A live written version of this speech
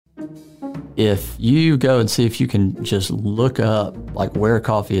if you go and see if you can just look up like where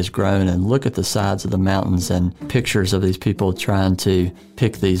coffee is grown and look at the sides of the mountains and pictures of these people trying to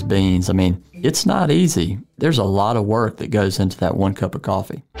pick these beans, I mean, it's not easy. There's a lot of work that goes into that 1 cup of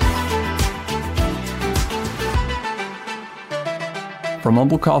coffee. From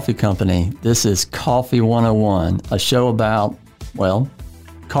Humble Coffee Company, this is Coffee 101, a show about, well,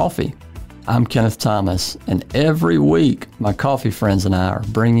 coffee. I'm Kenneth Thomas, and every week my coffee friends and I are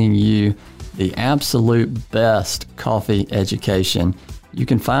bringing you the absolute best coffee education you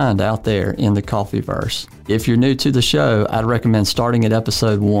can find out there in the coffeeverse. If you're new to the show, I'd recommend starting at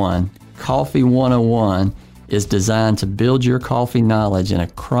episode 1. Coffee 101 is designed to build your coffee knowledge in a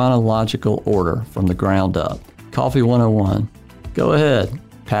chronological order from the ground up. Coffee 101. Go ahead,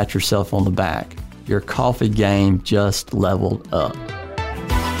 pat yourself on the back. Your coffee game just leveled up.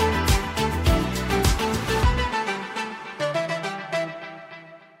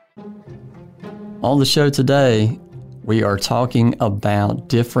 On the show today, we are talking about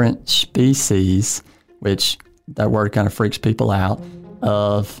different species, which that word kind of freaks people out,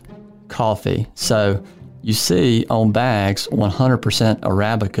 of coffee. So you see on bags 100%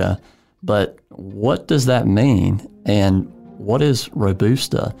 Arabica, but what does that mean? And what is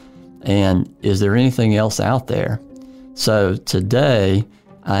Robusta? And is there anything else out there? So today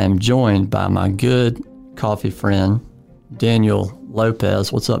I am joined by my good coffee friend, Daniel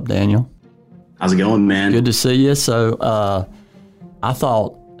Lopez. What's up, Daniel? How's it going, man? Good to see you. So I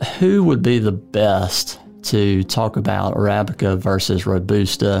thought, who would be the best to talk about Arabica versus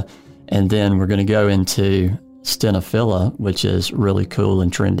Robusta? And then we're going to go into Stenophylla, which is really cool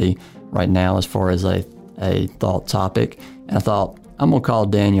and trendy right now as far as a thought topic. And I thought, I'm going to call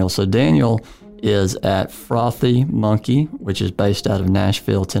Daniel. So Daniel is at Frothy Monkey, which is based out of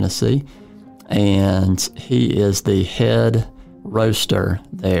Nashville, Tennessee. And he is the head roaster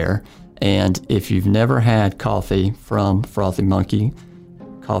there. And if you've never had coffee from Frothy Monkey,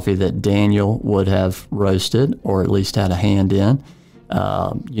 coffee that Daniel would have roasted or at least had a hand in,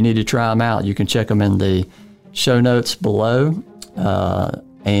 you need to try them out. You can check them in the show notes below.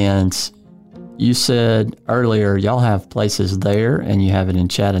 And you said earlier y'all have places there, and you have it in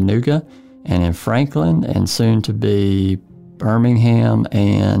Chattanooga and in Franklin and soon to be Birmingham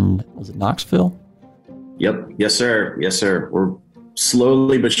and was it Knoxville? Yep. Yes, sir. Yes, sir. We're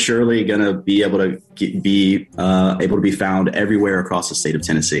slowly but surely going to be able to be found everywhere across the state of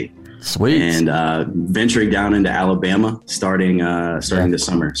Tennessee. Sweet. And venturing down into Alabama starting this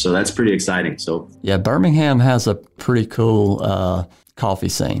summer. So that's pretty exciting. So yeah, Birmingham has a pretty cool coffee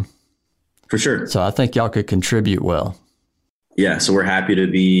scene. For sure. So I think y'all could contribute well. Yeah, so we're happy to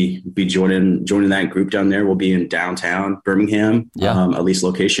be joining that group down there. We'll be in downtown Birmingham, at least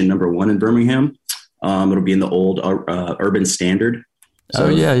location number 1 in Birmingham. It'll be in the old Urban Standard. So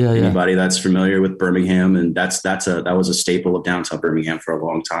anybody that's familiar with Birmingham, and that was a staple of downtown Birmingham for a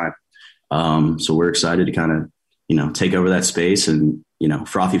long time. So we're excited to kind of, take over that space and,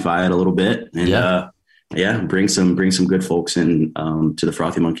 frothyfy it a little bit and bring some good folks in to the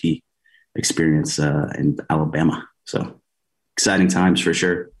Frothy Monkey experience in Alabama. So exciting times for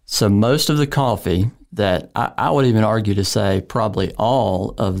sure. So most of the coffee that I would even argue to say probably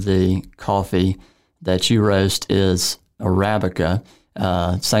all of the coffee that you roast is Arabica.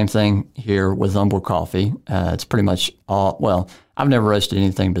 Same thing here with Humble Coffee. It's pretty much all, well, I've never roasted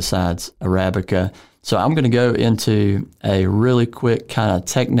anything besides Arabica. So I'm going to go into a really quick kind of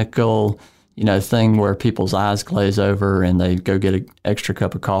technical, thing where people's eyes glaze over and they go get an extra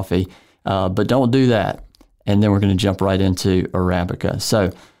cup of coffee. But don't do that. And then we're going to jump right into Arabica.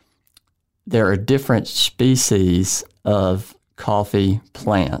 So there are different species of coffee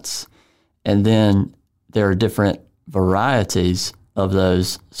plants. And then there are different varieties of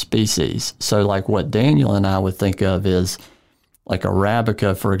those species. So like what Daniel and I would think of is like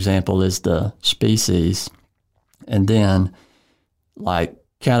Arabica, for example, is the species. And then like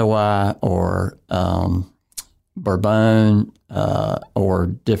Catawai or Bourbon or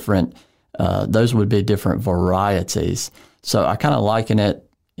different, those would be different varieties. So I kind of liken it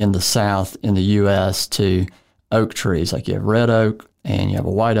in the South, in the U.S. to oak trees. Like you have red oak, and you have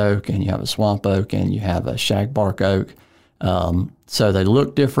a white oak, and you have a swamp oak, and you have a shagbark oak. So they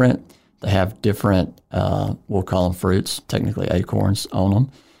look different. They have different, we'll call them fruits, technically acorns on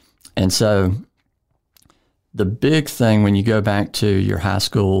them. And so the big thing when you go back to your high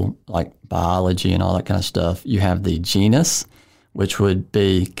school, like biology and all that kind of stuff, you have the genus, which would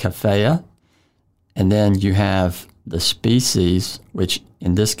be Caffeia. And then you have the species, which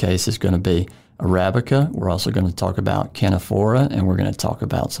in this case is going to be Arabica. We're also going to talk about Canephora, and we're going to talk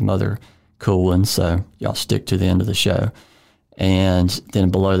about some other cool ones. So y'all stick to the end of the show. and then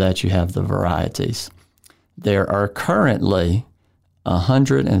below that you have the varieties. There are currently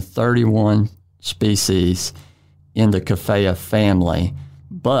 131 species in the Coffea family,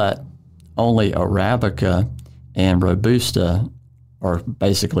 but only Arabica and Robusta are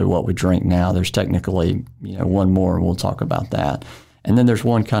basically what we drink now. There's technically, one more, and we'll talk about that. And then there's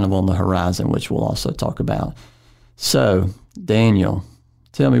one kind of on the horizon, which we'll also talk about. So, Daniel,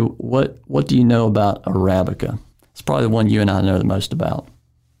 tell me, what do you know about Arabica? It's probably the one you and I know the most about.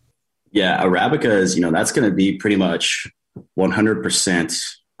 Yeah, Arabica is, that's going to be pretty much 100%,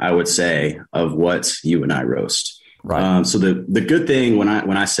 I would say, of what you and I roast. Right. So the good thing when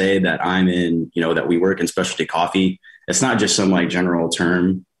I say that I'm in, that we work in specialty coffee, it's not just some like general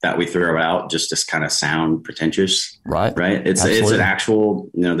term that we throw out just to kind of sound pretentious. Right. Right. It's Absolutely. an actual,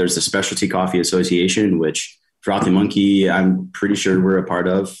 there's the Specialty Coffee Association, which Frothy Monkey, I'm pretty sure we're a part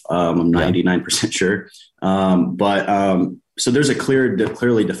of. I'm 99% sure. So there's a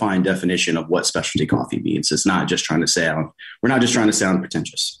clearly defined definition of what specialty coffee means. It's not just trying to sound, we're not just trying to sound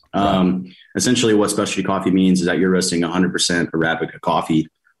pretentious. Right. Essentially what specialty coffee means is that you're roasting 100% Arabica coffee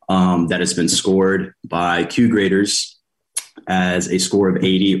that has been scored by Q graders as a score of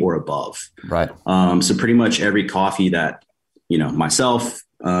 80 or above. Right. So pretty much every coffee that, myself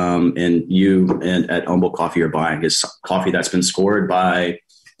and you and at Humboldt Coffee are buying is coffee that's been scored by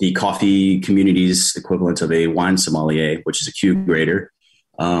the coffee community's equivalent of a wine sommelier, which is a Q grader,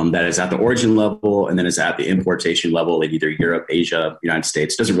 that is at the origin level and then is at the importation level in either Europe, Asia, United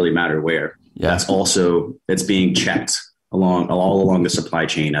States. Doesn't really matter where. Yeah. It's being checked all along the supply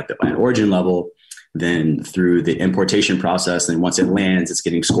chain at the origin level, then through the importation process. And once it lands, it's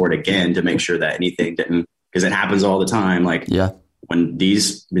getting scored again to make sure that anything didn't, because it happens all the time. Like when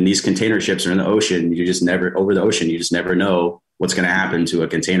these container ships are in the ocean, you just never know what's going to happen to a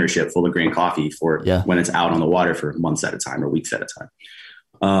container ship full of green coffee when it's out on the water for months at a time or weeks at a time.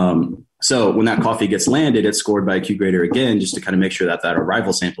 So when that coffee gets landed, it's scored by a Q grader again, just to kind of make sure that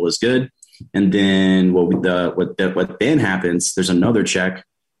arrival sample is good. And then what then happens, there's another check.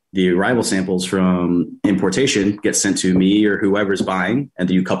 The arrival samples from importation get sent to me or whoever's buying, and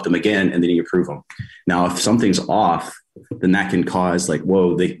then you cup them again, and then you approve them. Now, if something's off, then that can cause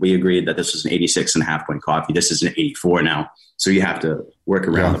we agreed that this was an 86.5 point coffee. This is an 84 now. So you have to work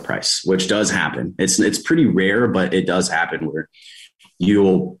around the price, which does happen. It's pretty rare, but it does happen where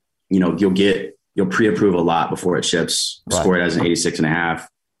you'll pre-approve a lot before it ships, score it as an 86.5.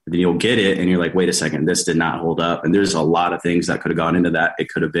 Then you'll get it and you're like, wait a second, this did not hold up. And there's a lot of things that could have gone into that. It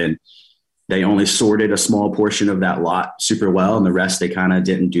could have been they only sorted a small portion of that lot super well, and the rest they kind of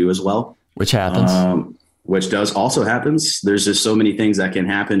didn't do as well. Which happens. Which does also happens. There's just so many things that can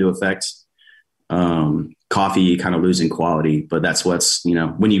happen to affect coffee kind of losing quality. But that's what's,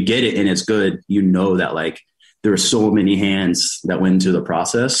 when you get it and it's good, that there are so many hands that went into the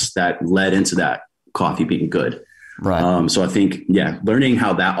process that led into that coffee being good. Right. So I think, learning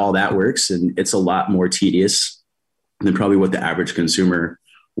how all that works, and it's a lot more tedious than probably what the average consumer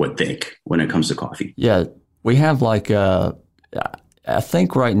would think when it comes to coffee. Yeah. We have I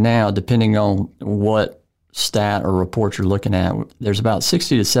think right now, depending on what stat or report you're looking at, there's about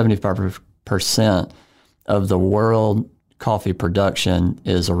 60 to 75% of the world coffee production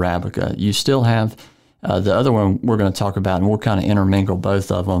is Arabica. You still have the other one we're going to talk about, and we'll kind of intermingle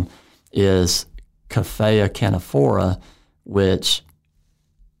both of them, is Coffea canephora, which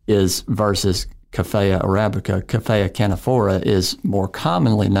is versus Coffea arabica. Coffea canephora is more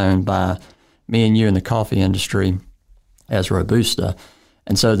commonly known by me and you in the coffee industry as Robusta.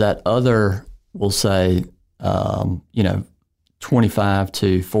 And so that other, we'll say, 25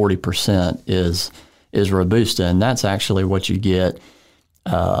 to 40% is Robusta. And that's actually what you get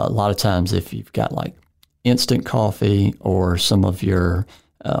a lot of times if you've got like instant coffee or some of your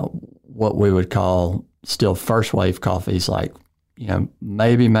what we would call still first wave coffees, like,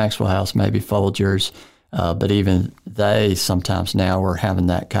 maybe Maxwell House, maybe Folgers, but even they sometimes now are having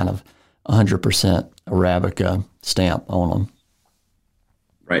that kind of 100% Arabica stamp on them.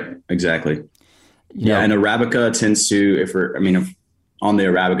 Right, exactly. And Arabica tends to, if on the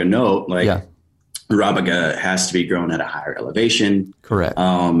Arabica note, Arabica has to be grown at a higher elevation. Correct.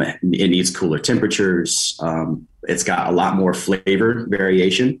 It needs cooler temperatures. It's got a lot more flavor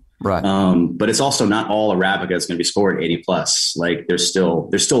variation. Right. But it's also not all Arabica is going to be scored 80 plus. Like there's still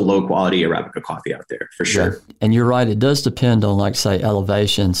low quality Arabica coffee out there for sure. Yeah. And you're right. It does depend on say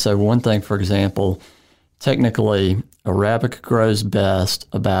elevation. So one thing, for example, technically Arabica grows best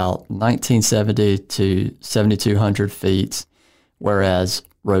about 1970 to 7,200 feet, whereas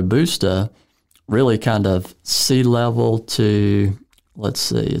Robusta really kind of sea level to,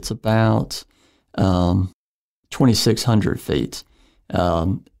 it's about 2,600 feet.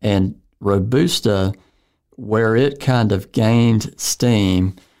 And Robusta, where it kind of gained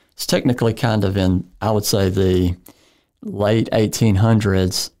steam, it's technically kind of in, I would say, the late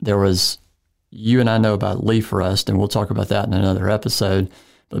 1800s. There was, you and I know about leaf rust, and we'll talk about that in another episode,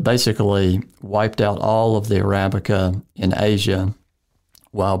 but basically wiped out all of the Arabica in Asia,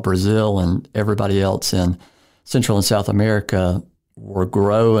 while Brazil and everybody else in Central and South America were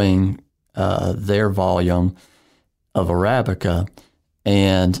growing their volume of Arabica.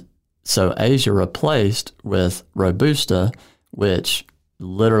 And so Asia replaced with Robusta, which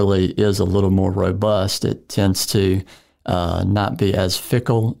literally is a little more robust. It tends to not be as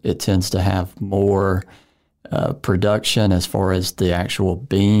fickle. It tends to have more production as far as the actual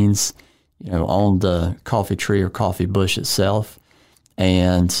beans, on the coffee tree or coffee bush itself.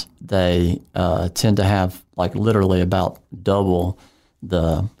 And they tend to have like literally about double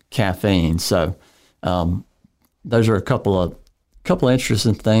the caffeine. So those are a couple of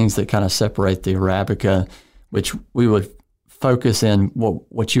interesting things that kind of separate the Arabica, which we would focus in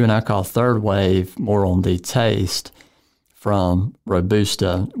what you and I call third wave, more on the taste, from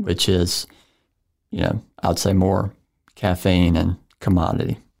Robusta, which is, I'd say more caffeine and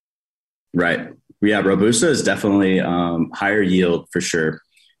commodity. Right. Yeah. Robusta is definitely higher yield for sure.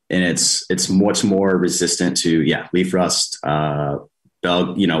 And it's much more resistant to, leaf rust, bacteria,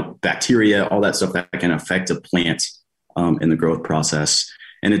 all that stuff that can affect a plant in the growth process.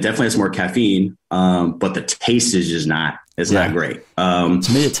 And it definitely has more caffeine, but the taste is just not great. To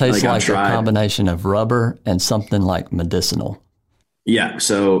me, it tastes like a combination of rubber and something like medicinal. Yeah.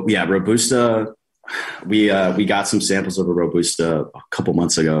 So Robusta, we got some samples of a Robusta a couple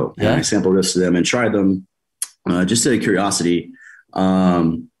months ago, and I sampled this to them and tried them just out of curiosity.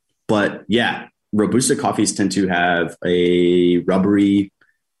 But Robusta coffees tend to have a rubbery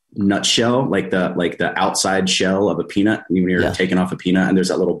nutshell, like the outside shell of a peanut. When you're taking off a peanut and there's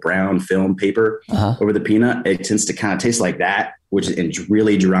that little brown film paper over the peanut, it tends to kind of taste like that, which is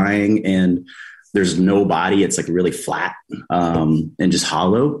really drying, and there's no body. It's like really flat and just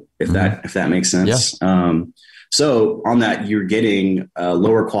hollow, if that makes sense. Yeah. So on that, you're getting a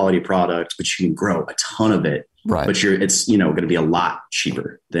lower quality product, but you can grow a ton of it. Right. But it's going to be a lot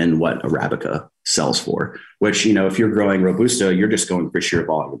cheaper than what Arabica sells for, which, if you're growing Robusta, you're just going for sheer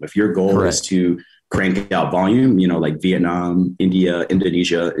volume. If your goal is to crank out volume, like Vietnam, India,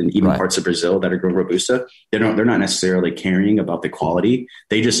 Indonesia, and even parts of Brazil that are growing Robusta, they're not necessarily caring about the quality.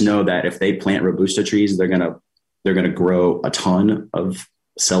 They just know that if they plant Robusta trees, they're going to grow a ton of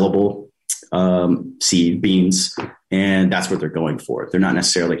sellable seed beans. And that's what they're going for. They're not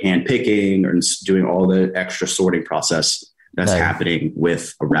necessarily hand picking or doing all the extra sorting process that's happening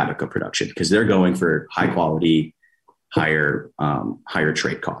with Arabica production, because they're going for high quality, higher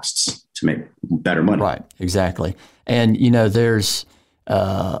trade costs to make better money. Right. Exactly. And, there's,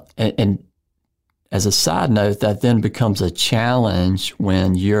 and as a side note, that then becomes a challenge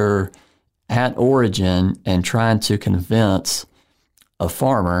when you're at origin and trying to convince a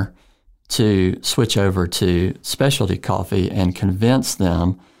farmer to switch over to specialty coffee and convince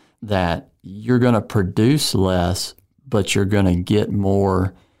them that you're going to produce less, but you're going to get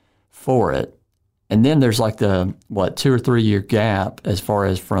more for it. And then there's like the 2 or 3 year gap as far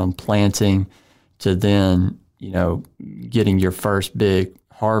as from planting to then, getting your first big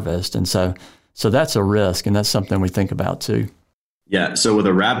harvest. And so that's a risk, and that's something we think about too. Yeah. So with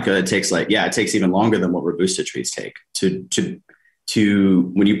Arabica, it takes even longer than what Robusta trees take to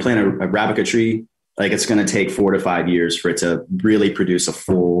when you plant a Arabica tree, like it's going to take 4 to 5 years for it to really produce a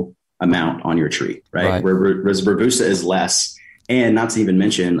full amount on your tree, right? Whereas Robusta is less. And not to even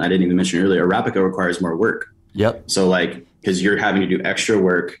mention, I didn't even mention earlier, Arabica requires more work. Yep. So because you're having to do extra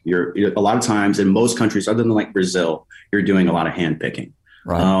work, you're a lot of times in most countries, other than like Brazil, you're doing a lot of hand picking.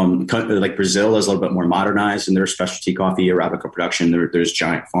 Right. Like Brazil is a little bit more modernized in their specialty coffee Arabica production. There's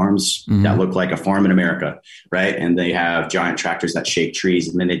giant farms that look like a farm in America, right? And they have giant tractors that shake trees,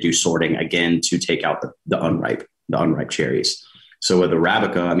 and then they do sorting again to take out the unripe cherries. So with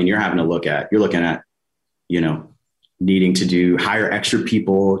Arabica, you're looking at, needing to hire extra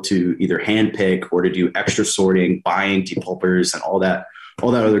people to either hand pick or to do extra sorting, buying depulpers and all that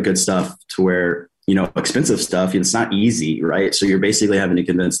other good stuff, to where, expensive stuff, it's not easy, right? So you're basically having to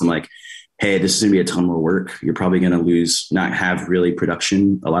convince them like, hey, this is going to be a ton more work. You're probably going to not have really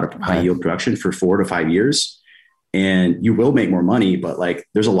production, a lot of high yield production for 4 to 5 years. And you will make more money, but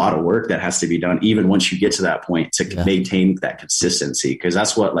there's a lot of work that has to be done even once you get to that point to maintain that consistency. Because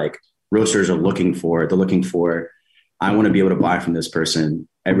that's what roasters are looking for. They're looking for, I want to be able to buy from this person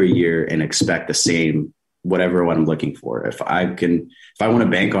every year and expect the same whatever what I'm looking for. If I want to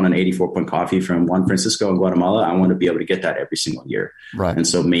bank on an 84 point coffee from Juan Francisco in Guatemala, I want to be able to get that every single year. Right. And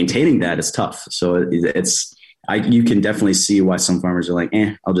so maintaining that is tough. So you can definitely see why some farmers are like,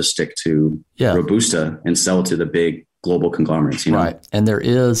 I'll just stick to Robusta and sell to the big global conglomerates, you know? Right. And there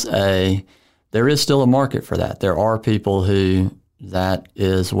is still a market for that. There are people who that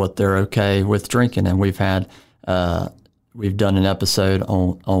is what they're okay with drinking. And we've done an episode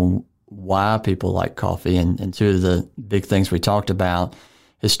on why people like coffee. And two of the big things we talked about,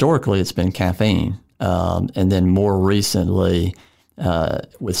 historically, it's been caffeine. And then more recently,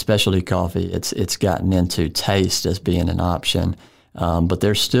 with specialty coffee, it's gotten into taste as being an option. But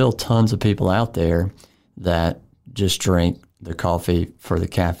there's still tons of people out there that just drink the coffee for the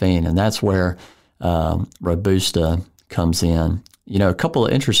caffeine. And that's where Robusta comes in. You know, a couple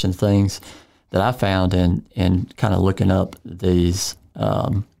of interesting things that I found in kind of looking up these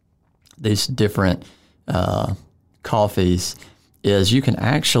different coffees is you can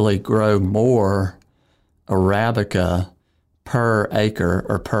actually grow more Arabica per acre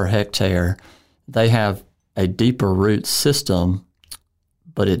or per hectare. They have a deeper root system,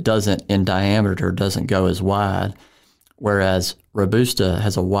 but it doesn't go as wide, whereas Robusta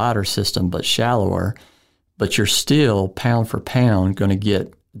has a wider system but shallower, but you're still pound for pound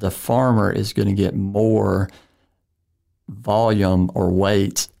the farmer is going to get more volume or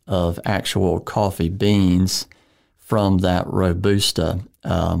weight of actual coffee beans from that Robusta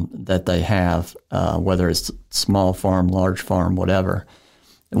that they have, whether it's small farm, large farm, whatever.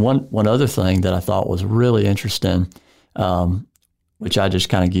 And one other thing that I thought was really interesting, which I just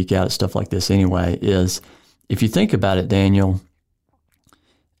kind of geek out at stuff like this anyway, is if you think about it, Daniel,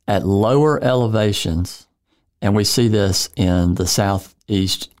 at lower elevations, and we see this in the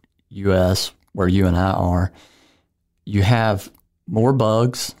southeast U.S. where you and I are, you have more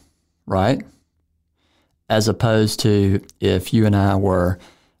bugs, right? As opposed to if you and I were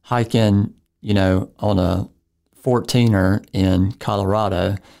hiking, on a 14er in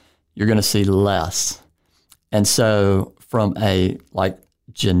Colorado, you're going to see less. And so from a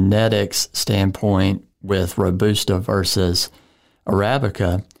genetics standpoint with Robusta versus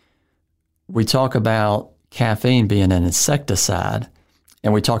Arabica, we talk about caffeine being an insecticide,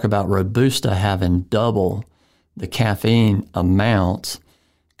 and we talk about Robusta having double the caffeine amount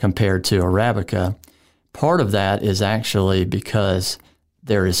compared to Arabica. Part of that is actually because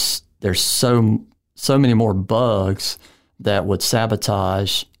there's so many more bugs that would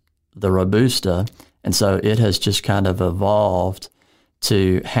sabotage the Robusta, and so it has just kind of evolved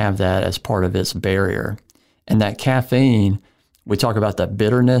to have that as part of its barrier. And that caffeine, we talk about that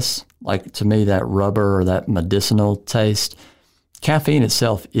bitterness, like to me, that rubber or that medicinal taste. Caffeine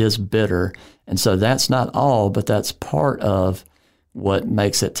itself is bitter, and so that's not all, but that's part of what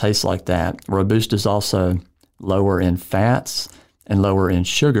makes it taste like that. Robusta is also lower in fats and lower in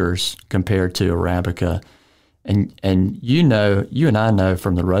sugars compared to Arabica. And you and I know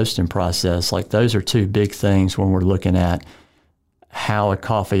from the roasting process, those are two big things when we're looking at how a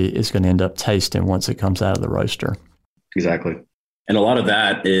coffee is going to end up tasting once it comes out of the roaster. Exactly. And a lot of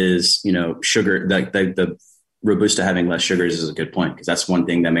that is, sugar, the Robusta having less sugars is a good point, because that's one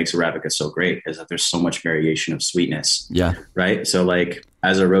thing that makes Arabica so great, is that there's so much variation of sweetness. Yeah. Right. So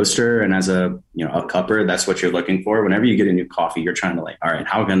as a roaster and as a cupper, that's what you're looking for. Whenever you get a new coffee, you're trying to all right,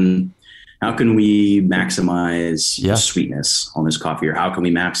 how can we maximize the sweetness on this coffee, or how can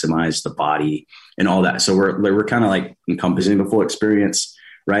we maximize the body and all that? So we're kind of encompassing the full experience,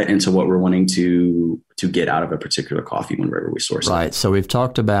 right, into what we're wanting to get out of a particular coffee whenever we source it. Right. So we've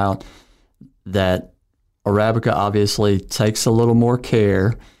talked about that. Arabica obviously takes a little more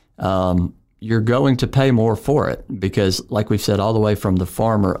care. You're going to pay more for it because, like we've said, all the way from the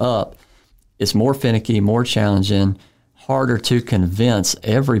farmer up, it's more finicky, more challenging, harder to convince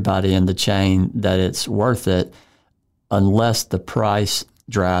everybody in the chain that it's worth it unless the price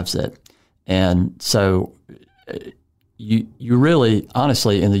drives it. And so you really,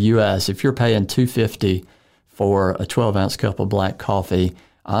 honestly, in the U.S., if you're paying $2.50 for a 12-ounce cup of black coffee,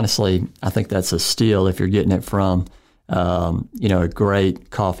 honestly, I think that's a steal if you're getting it from, a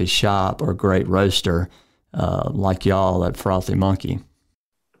great coffee shop or a great roaster like y'all at Frothy Monkey.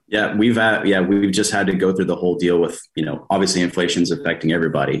 Yeah, we've just had to go through the whole deal with, obviously inflation's affecting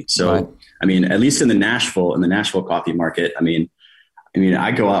everybody. So, right. I mean, at least in the Nashville coffee market,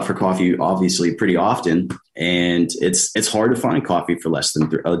 I go out for coffee obviously pretty often, and it's hard to find coffee for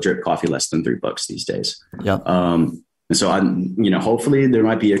drip coffee less than $3 these days. Yeah. And so hopefully there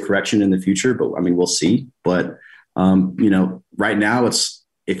might be a correction in the future, but we'll see. But, right now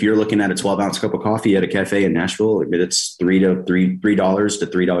if you're looking at a 12-ounce cup of coffee at a cafe in Nashville, it's $3 to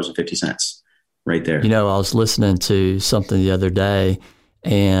 $3.50. right there. You know, I was listening to something the other day,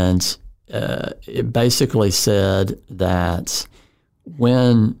 and it basically said that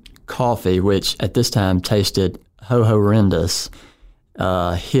when coffee, which at this time tasted horrendous,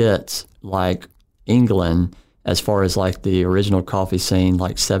 hit like England, as far as like the original coffee scene,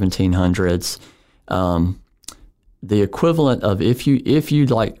 like 1700s, the equivalent of if you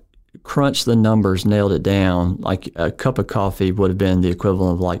like crunch the numbers, nailed it down, like a cup of coffee would have been the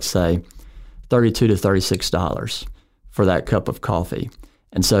equivalent of like, say, $32 to $36 for that cup of coffee.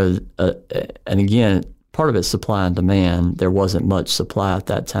 And so, and again, part of it's supply and demand. There wasn't much supply at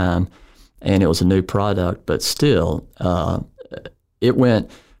that time, and it was a new product, but still, it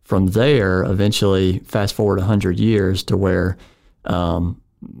went from there, eventually, fast forward 100 years to where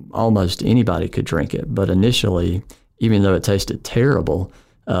almost anybody could drink it. But initially, even though it tasted terrible,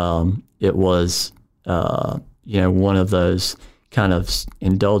 it was, one of those kind of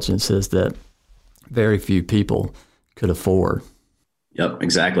indulgences that very few people could afford. Yep,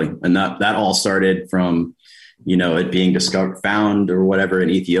 exactly. And that all started from, it being found or whatever in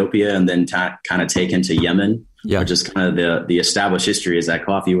Ethiopia, and then kind of taken to Yemen, which is kind of the established history, is that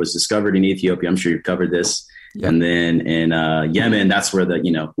coffee was discovered in Ethiopia. I'm sure you've covered this. Yep. And then in Yemen, that's where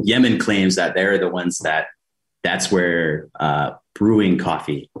Yemen claims that they're the ones that's where brewing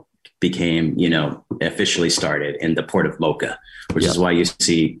coffee became, officially started in the port of Mocha, which is why you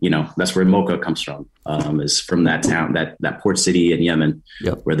see, that's where Mocha comes from, is from that town, that port city in Yemen,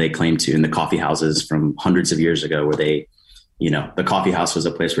 where they claim to, in the coffee houses from hundreds of years ago, where they, the coffee house was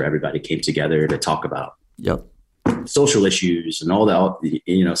a place where everybody came together to talk about social issues and all the,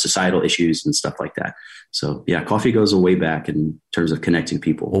 societal issues and stuff like that. So yeah, coffee goes way back in terms of connecting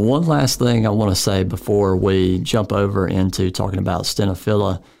people. Well, one last thing I want to say before we jump over into talking about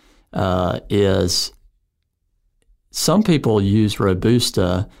Stenophylla, is some people use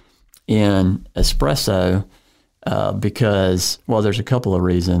Robusta in espresso because, well, there's a couple of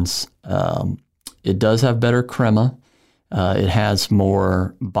reasons. It does have better crema. It has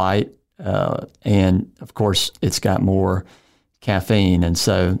more bite. And of course, it's got more caffeine. And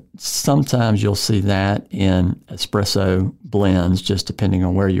so sometimes you'll see that in espresso blends, just depending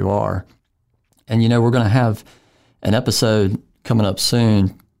on where you are. And, we're going to have an episode coming up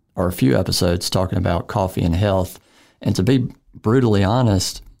soon, or a few episodes, talking about coffee and health. And to be brutally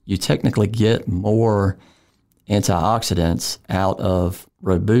honest, you technically get more antioxidants out of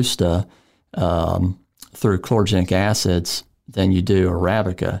Robusta through chlorogenic acids than you do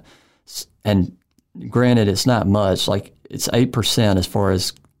Arabica. And granted, it's not much, like it's 8% as far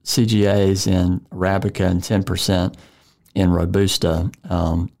as CGAs in Arabica and 10% in Robusta.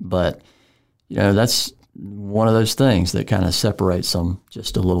 But, that's one of those things that kind of separates them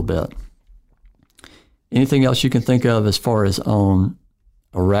just a little bit. Anything else you can think of as far as on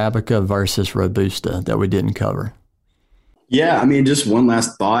Arabica versus Robusta that we didn't cover? Yeah, I mean, just one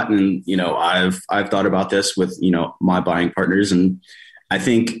last thought. And, I've thought about this with, my buying partners. And I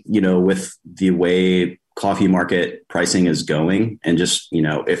think, with the way coffee market pricing is going, and just,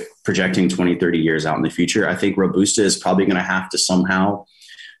 if projecting 20, 30 years out in the future, I think Robusta is probably going to have to somehow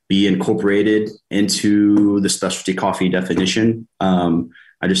be incorporated into the specialty coffee definition.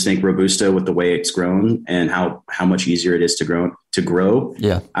 I just think Robusta, with the way it's grown and how much easier it is to grow.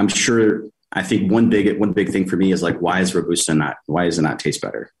 Yeah. I think one big thing for me is like, why does it not taste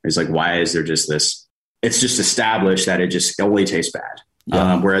better? It's like, why is there just this, it's just established that it just only tastes bad.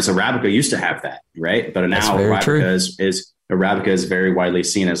 Yeah. Whereas Arabica used to have that, right? But now Arabica is very widely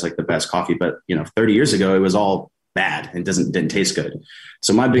seen as like the best coffee. But 30 years ago, it was all bad and didn't taste good.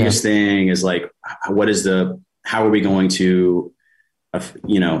 So my biggest thing is like, how are we going to,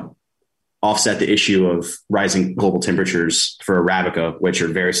 offset the issue of rising global temperatures for Arabica, which are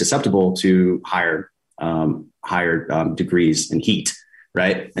very susceptible to higher degrees in heat,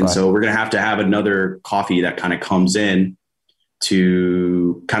 right? And so we're going to have another coffee that kind of comes in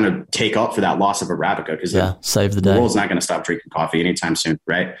to kind of take up for that loss of Arabica, because save the day. The world's not going to stop drinking coffee anytime soon,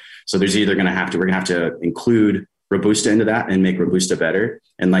 right? So there's either we're going to have to include Robusta into that and make Robusta better.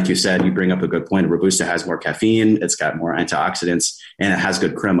 And like you said, you bring up a good point. Robusta has more caffeine, it's got more antioxidants, and it has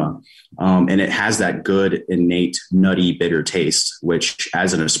good crema. And it has that good innate nutty bitter taste, which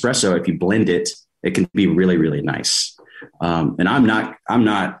as an espresso, if you blend it, it can be really, really nice. And I'm not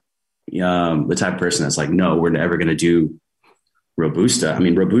the type of person that's like, no, we're never going to do Robusta. I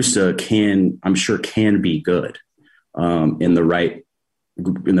mean, Robusta can be good in the right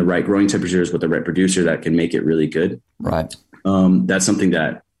growing temperatures with the right producer that can make it really good. Right. That's something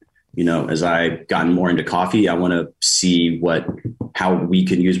that, as I've gotten more into coffee, I want to see how we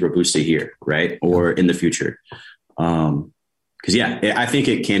can use Robusta here, right? Or in the future. Because I think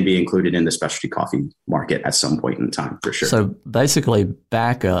it can be included in the specialty coffee market at some point in time for sure. So basically,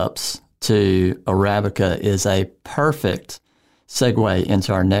 backups to Arabica is a perfect segue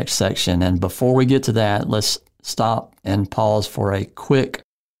into our next section. And before we get to that, let's stop and pause for a quick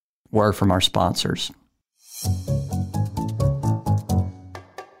word from our sponsors.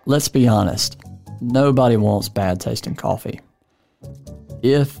 Let's be honest, nobody wants bad tasting coffee.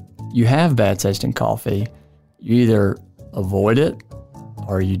 If you have bad tasting coffee, you either avoid it,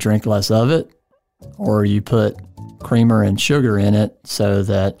 or you drink less of it, or you put creamer and sugar in it so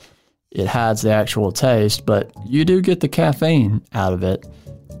that it hides the actual taste, but you do get the caffeine out of it.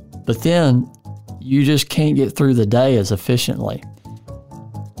 But then you just can't get through the day as efficiently.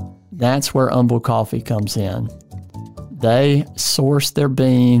 That's where Humble Coffee comes in. They source their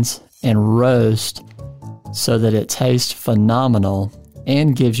beans and roast so that it tastes phenomenal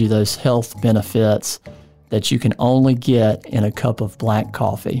and gives you those health benefits that you can only get in a cup of black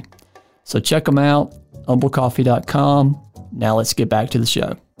coffee. So check them out, humblecoffee.com. Now let's get back to the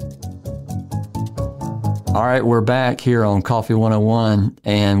show. All right, we're back here on Coffee 101,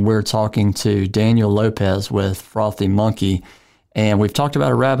 and we're talking to Daniel Lopez with Frothy Monkey. And we've talked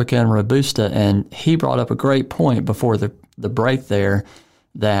about Arabica and Robusta, and he brought up a great point before the break there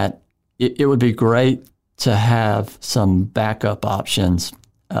that it would be great to have some backup options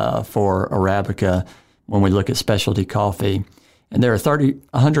for Arabica when we look at specialty coffee. And there are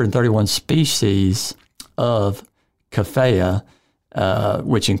 131 species of Caffeia,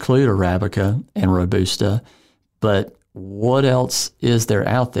 which include Arabica and Robusta. But what else is there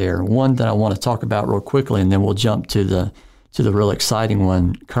out there? One that I want to talk about real quickly, and then we'll jump to the real exciting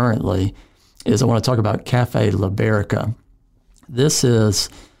one currently, is I want to talk about Cafe Liberica. This is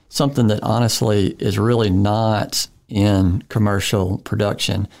something that honestly is really not in commercial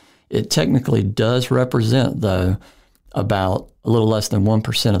production. It technically does represent, though, about a little less than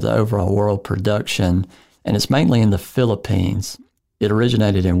 1% of the overall world production, and it's mainly in the Philippines. It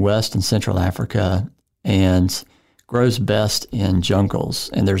originated in West and Central Africa and grows best in jungles.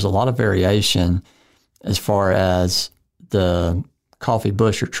 And there's a lot of variation as far as the coffee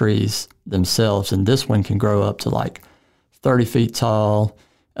bush or trees themselves. And this one can grow up to like 30 feet tall.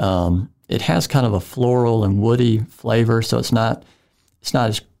 It has kind of a floral and woody flavor, so it's not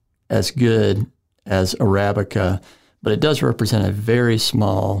as good as Arabica, but it does represent a very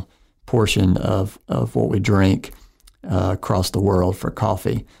small portion of what we drink across the world for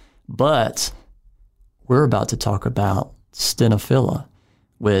coffee. But we're about to talk about Stenophylla,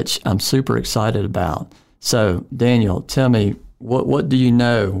 which I'm super excited about. So, Daniel, tell me, what do you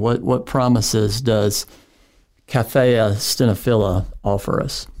know? What promises does Caffeia Stenophylla offer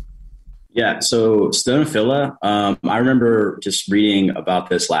us? Yeah, so Stenophylla, I remember just reading about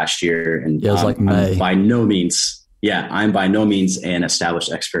this last year, and it was like May. I'm by no means an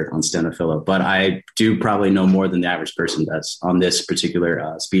established expert on Stenophylla, but I do probably know more than the average person does on this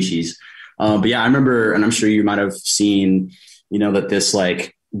particular species. But yeah, I remember, and I'm sure you might have seen, that this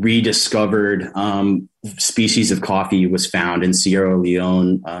like rediscovered species of coffee was found in Sierra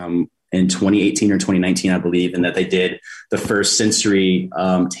Leone in 2018 or 2019, I believe, and that they did the first sensory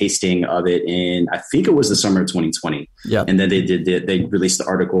tasting of it in, I think it was the summer of 2020. Yeah, and then they released the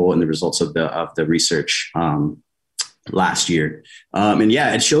article and the results of the research last year. And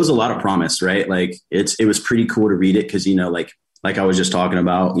yeah, it shows a lot of promise, right? Like it was pretty cool to read it because, like I was just talking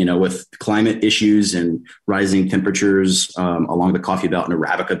about, with climate issues and rising temperatures along the coffee belt and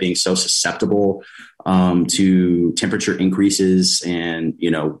Arabica being so susceptible to temperature increases and,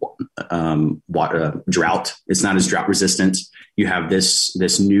 drought. It's not as drought resistant. You have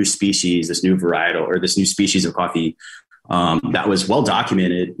this new species, this new varietal, or this new species of coffee that was well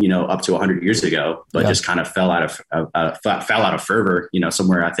documented, up to 100 years ago, but just kind of fell out of fervor,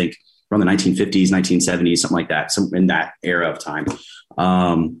 somewhere, I think, around the 1950s, 1970s, something like that, in that era of time.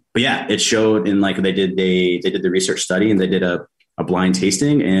 But yeah, it showed in they did the research study and they did a blind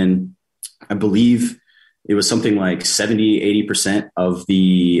tasting. And I believe it was something like 70-80% of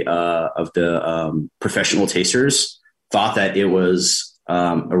the professional tasters thought that it was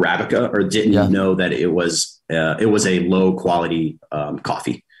Arabica or didn't know that it was a low quality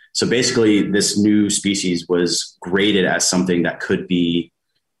coffee. So basically this new species was graded as something that would be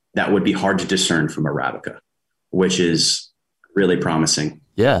hard to discern from Arabica, which is really promising.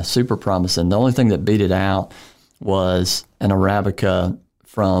 Yeah, super promising. The only thing that beat it out was an Arabica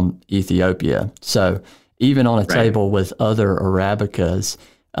from Ethiopia. So even on a table with other Arabicas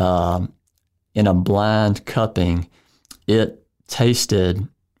in a blind cupping, it tasted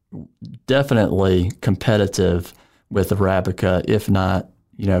definitely competitive with Arabica, if not,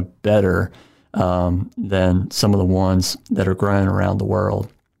 better. than some of the ones that are grown around the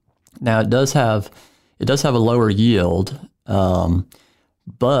world. Now it does have a lower yield,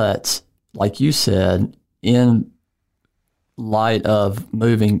 but like you said, in light of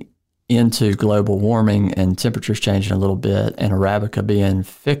moving into global warming and temperatures changing a little bit and Arabica being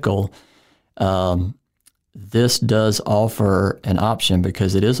fickle, this does offer an option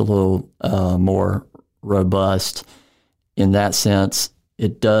because it is a little more robust in that sense.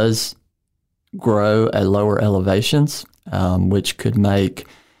 It does grow at lower elevations, which could make,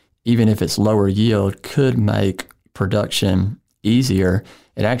 even if it's lower yield, could make production easier.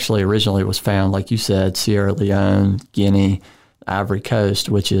 It actually originally was found, like you said, Sierra Leone, Guinea, Ivory Coast,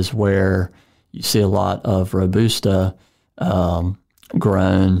 which is where you see a lot of Robusta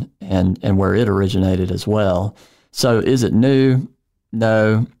grown and where it originated as well. So is it new?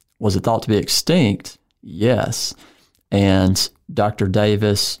 No. Was it thought to be extinct? Yes. And Dr.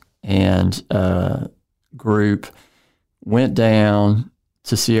 Davis and group went down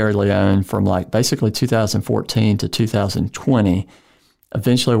to Sierra Leone from like basically 2014 to 2020.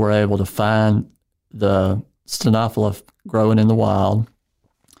 Eventually were able to find the Stenophylla growing in the wild.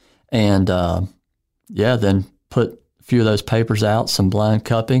 And then put a few of those papers out, some blind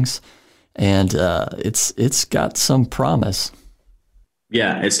cuppings, and it's got some promise.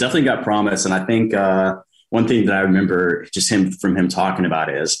 Yeah, it's definitely got promise. And I think one thing that I remember just him talking about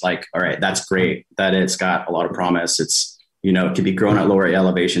is like, all right, that's great that it's got a lot of promise. It's, it can be grown at lower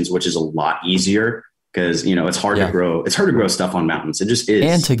elevations, which is a lot easier because, it's hard to grow. It's hard to grow stuff on mountains. It just is.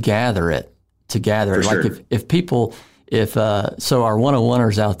 And to gather it. Like sure. if people, so our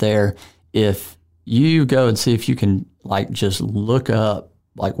 101ers out there, if you go and see if you can like just look up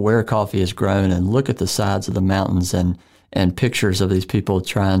like where coffee is grown and look at the sides of the mountains and pictures of these people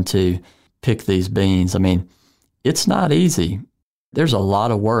trying to pick these beans. I mean, it's not easy. There's a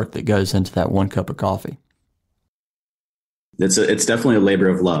lot of work that goes into that one cup of coffee. It's definitely a labor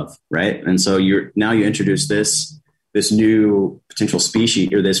of love, right? And so you introduce this new potential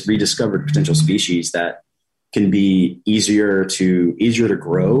species or this rediscovered potential species that can be easier to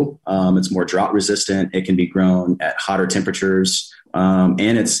grow. It's more drought resistant. It can be grown at hotter temperatures. And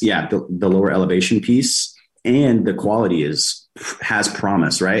it's, the lower elevation piece and the quality has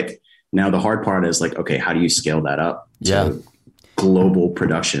promise, right? Now, the hard part is like, okay, how do you scale that up to global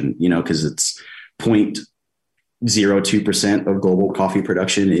production? Cause it's 0.02% of global coffee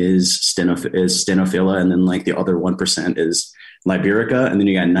production is Stenophylla. And then like the other 1% is Arabica, and then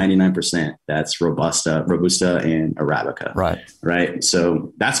you got 99%. That's Robusta, and Arabica. Right.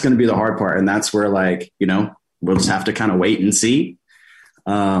 So that's going to be the hard part. And that's where we'll just have to kind of wait and see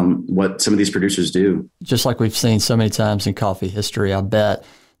what some of these producers do. Just like we've seen so many times in coffee history, I bet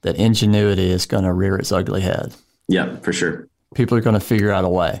that ingenuity is going to rear its ugly head. Yeah, for sure. People are going to figure out a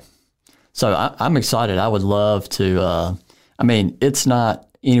way. So I'm excited. I would love to, it's not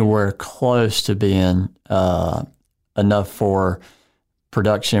anywhere close to being enough for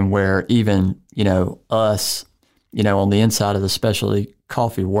production where even, us, on the inside of the specialty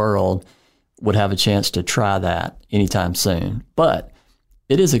coffee world would have a chance to try that anytime soon. But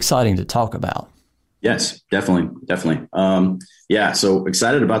it is exciting to talk about. Yes, definitely. So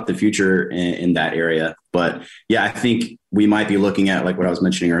excited about the future in that area. But I think we might be looking at, like what I was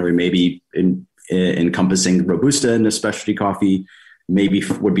mentioning earlier, maybe encompassing Robusta into specialty coffee, maybe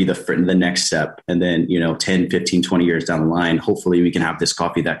would be the next step. And then, 10, 15, 20 years down the line, hopefully we can have this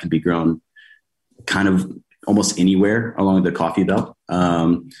coffee that can be grown kind of almost anywhere along the coffee belt.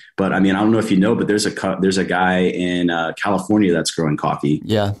 But I don't know if you know, but there's a guy in California that's growing coffee.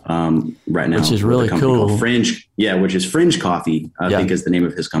 Right now, which is really cool. Fringe, which is Fringe Coffee, I think is the name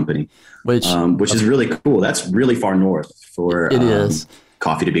of his company. Which is really cool. That's really far north for it is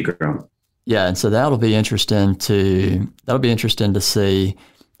coffee to be grown. Yeah, and so that'll be interesting to see.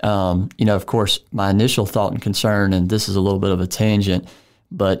 Of course, my initial thought and concern, and this is a little bit of a tangent,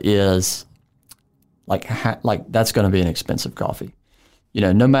 but is like that's going to be an expensive coffee.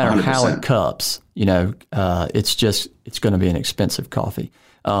 No matter 100%. How it cups, it's going to be an expensive coffee.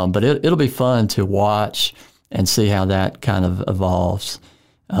 But it'll be fun to watch and see how that kind of evolves.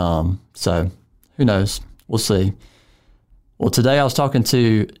 So who knows? We'll see. Well, today I was talking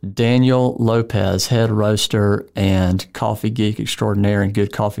to Daniel Lopez, head roaster and coffee geek extraordinaire and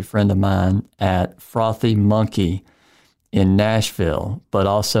good coffee friend of mine at Frothy Monkey in Nashville, but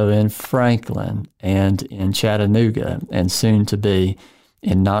also in Franklin and in Chattanooga, and soon to be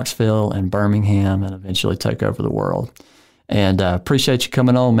in Knoxville and Birmingham, and eventually take over the world. And appreciate you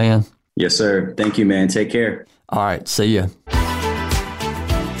coming on, man. Yes, sir. Thank you, man. Take care. All right. See you.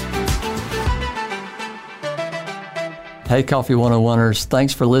 Hey, Coffee 101ers,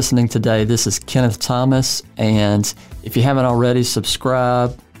 thanks for listening today. This is Kenneth Thomas, and if you haven't already,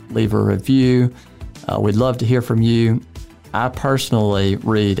 subscribe, leave a review. We'd love to hear from you. I personally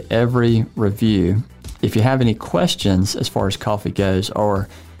read every review. If you have any questions as far as coffee goes, or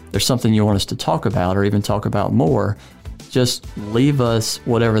there's something you want us to talk about or even talk about more, just leave us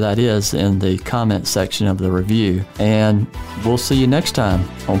whatever that is in the comment section of the review. And we'll see you next time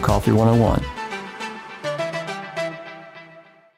on Coffee 101.